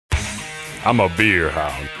I'm a beer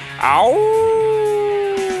hound. Ow!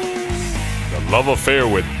 The love affair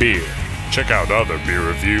with beer. Check out other beer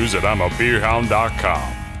reviews at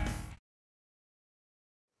I'mABeerHound.com.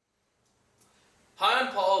 Hi, I'm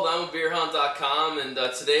Paul at I'mABeerHound.com, and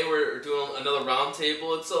today we're doing another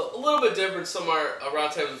roundtable. It's a little bit different from our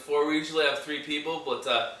roundtables before. We usually have 3 people, but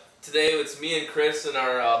today it's me and Chris and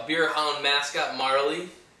our beer hound mascot Marley.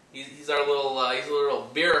 He's our little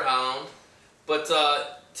beer hound. But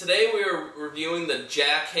today we are reviewing the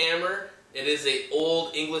Jackhammer. It is a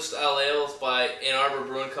old English style ale. It's by Arbor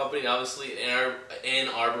Brewing Company, obviously Ann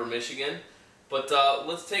Arbor, Michigan. But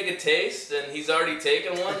let's take a taste, and he's already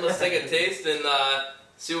taken one. Let's take a taste and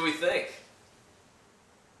see what we think.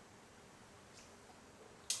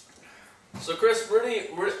 So, Chris, what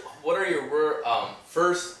are your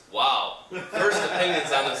first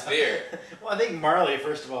opinions on this beer? Well, I think Marley,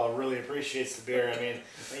 first of all, really appreciates the beer. I mean,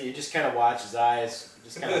 you just kind of watch his eyes,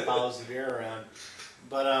 just kind of follows the beer around.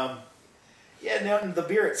 But yeah, no, the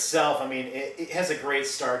beer itself, I mean, it has a great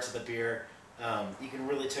start to the beer. You can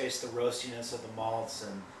really taste the roastiness of the malts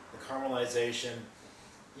and the caramelization.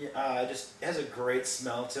 It has a great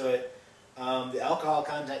smell to it. The alcohol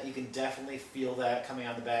content, you can definitely feel that coming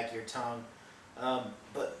out the back of your tongue.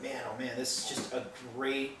 But man, oh man, this is just a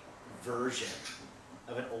great version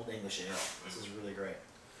of an Old English ale. This is really great.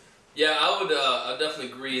 Yeah, I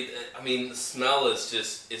definitely agree. I mean, the smell is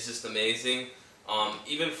just amazing.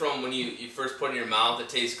 Even from when you first put it in your mouth, it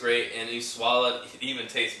tastes great, and you swallow it, it even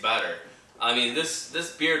tastes better. I mean,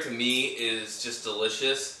 this beer to me is just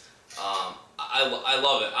delicious. I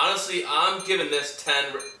love it. Honestly, I'm giving this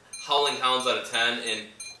 10 Howling Hounds out of 10, and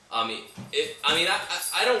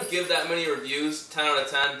I don't give that many reviews, 10 out of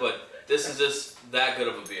 10, but this is just that good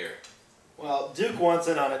of a beer. Well, Duke wants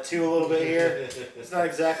in on it too a little bit here. It's not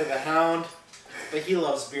exactly the hound, but he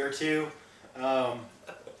loves beer too. I'm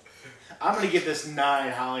going to give this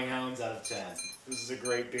 9 Howling Hounds out of 10. This is a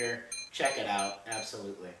great beer. Check it out.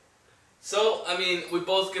 Absolutely. So, I mean, we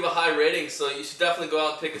both give a high rating, so you should definitely go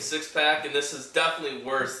out and pick a 6-pack, and this is definitely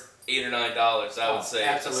worth $8 or $9, I would say.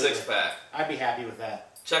 Absolutely. A 6-pack. I'd be happy with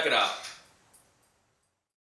that. Check it out.